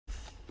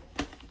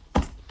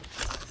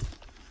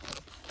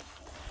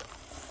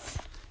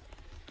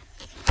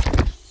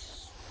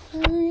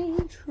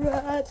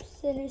Rap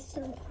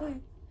Sinister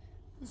Plan.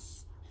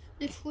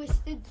 The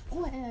Twisted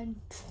Plan.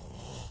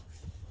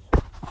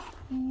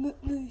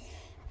 The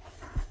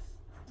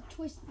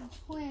Twisted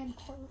Plan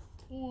Part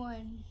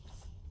 1.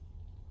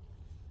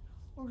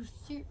 Or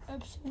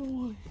Episode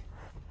 1.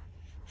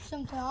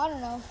 Something, I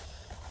don't know.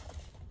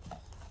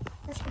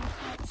 That's what it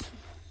says.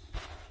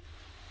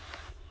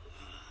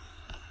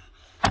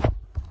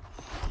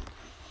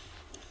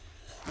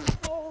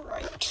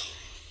 Alright.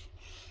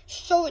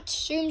 So it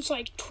seems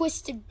like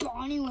Twisted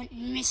Bonnie went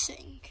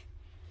missing.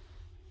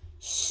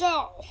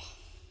 So,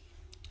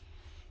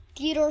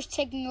 Theodore's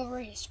taking over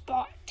his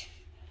spot.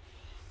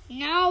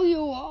 Now you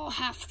all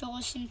have to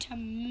listen to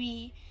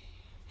me.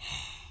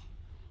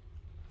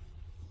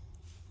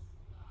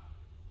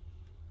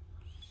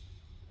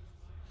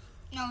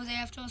 No, they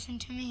have to listen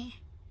to me.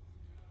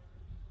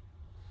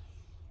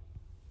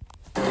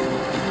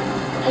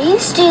 Are you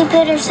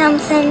stupid or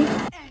something?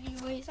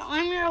 Anyways,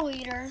 I'm your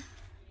leader.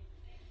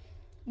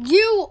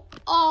 You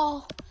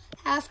all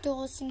have to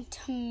listen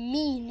to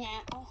me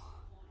now.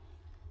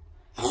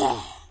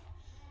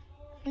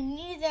 We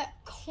need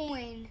that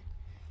coin.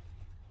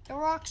 The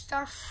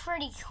Rockstar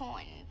Freddy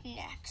coin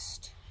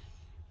next.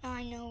 Now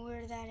I know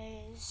where that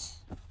is.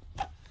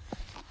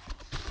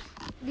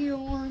 The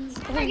orange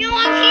coin. No,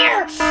 I'm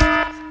here!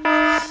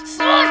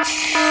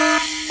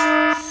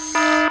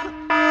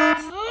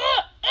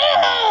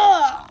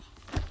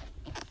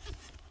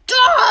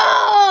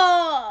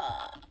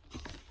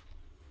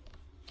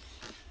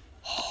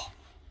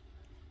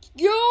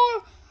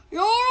 You're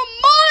a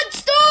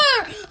monster!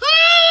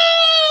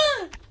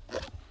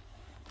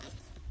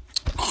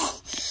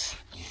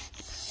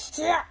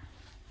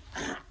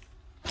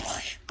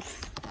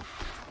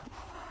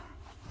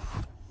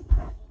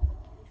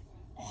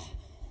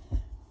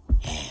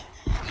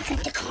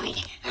 Get the coin.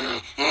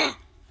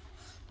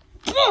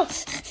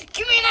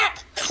 Give me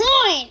that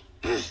coin.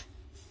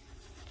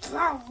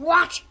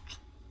 What?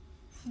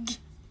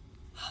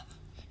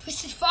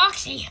 Twisted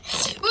Foxy.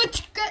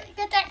 Let's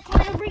get that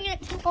coin and bring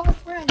it to our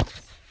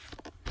friends.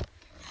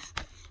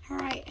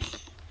 Alright.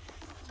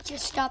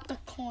 Just stop the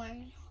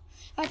coin.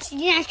 What's the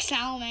next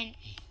element?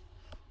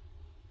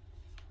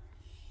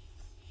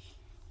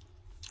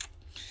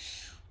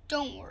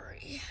 Don't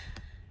worry.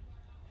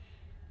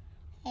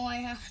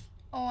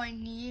 All I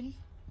need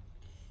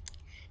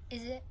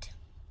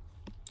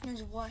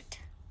is what?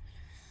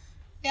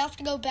 We have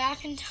to go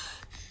back and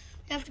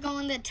we have to go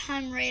in the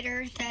Time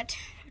Raider that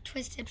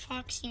Twisted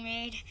Foxy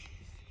made.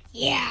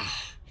 Yeah.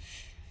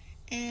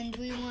 And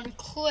we want to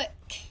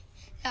click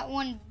that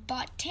one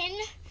button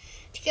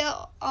to get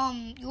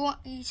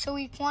so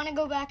we want to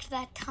go back to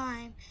that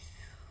time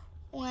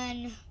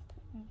when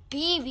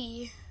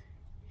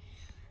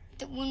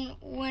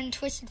when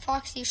Twisted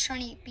Foxy is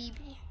trying to eat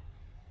BB.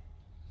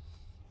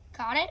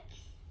 Got it?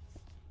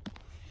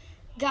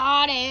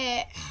 Got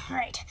it.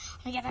 Alright,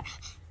 let me get that.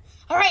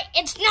 Alright,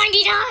 it's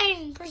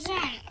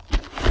 99%.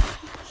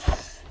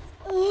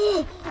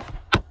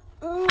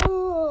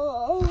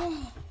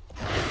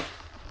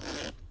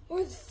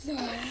 What the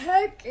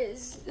heck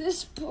is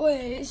this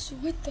place?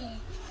 What the?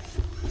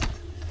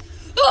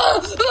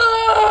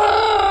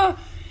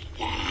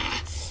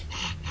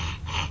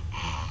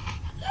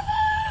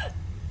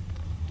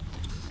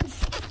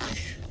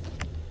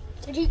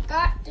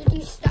 Did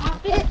you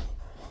stop it?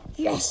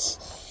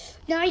 Yes.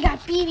 Now I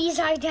got BB's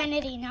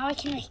identity. Now I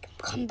can make him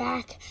come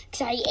back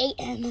because I ate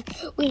him.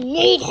 We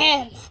need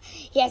him.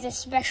 He has a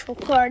special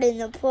part in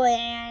the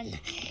plan.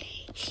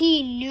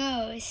 He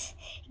knows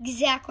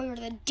exactly where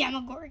the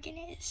Demogorgon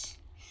is.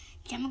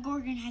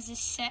 Demogorgon has a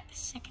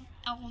second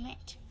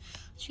element.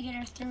 Once we get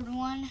our third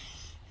one,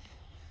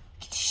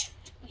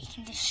 we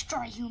can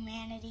destroy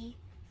humanity.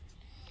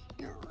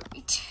 You're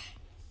right.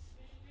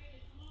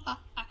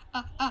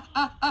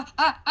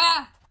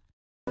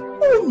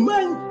 Oh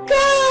my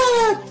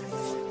God!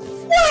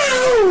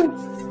 Wow!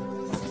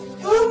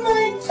 Oh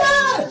my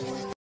God!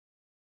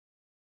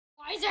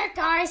 Why is that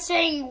guy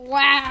saying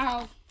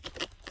wow?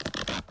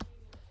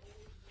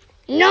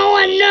 No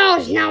one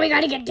knows. Now we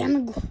gotta get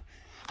Demogorgon.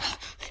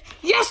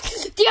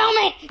 Yes, the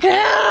element.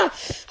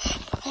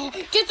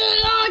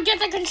 Get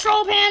the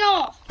control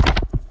panel.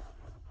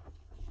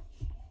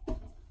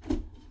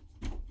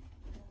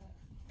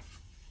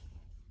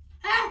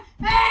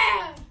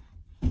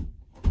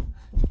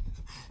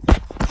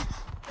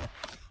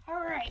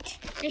 All right,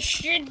 this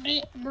should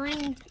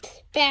bring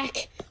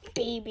back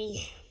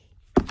baby.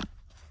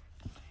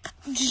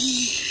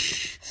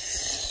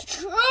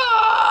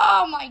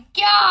 Oh my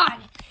God!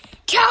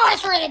 Tell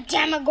us where the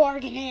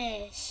Demogorgon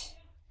is.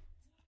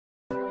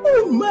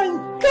 Oh my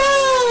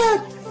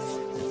God!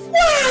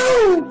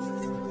 Wow!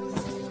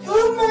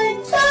 Oh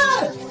my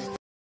God!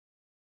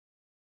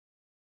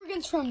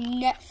 Demogorgon's from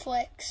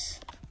Netflix.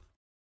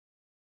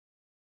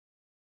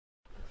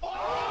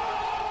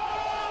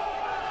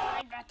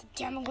 I got the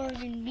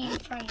Demogorgon being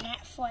from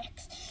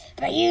Netflix,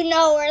 but you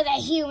know where the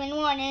human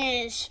one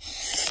is.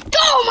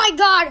 Oh my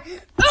God!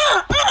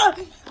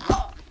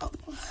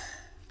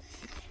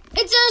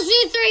 It's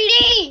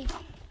OC3D!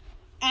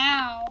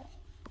 Ow.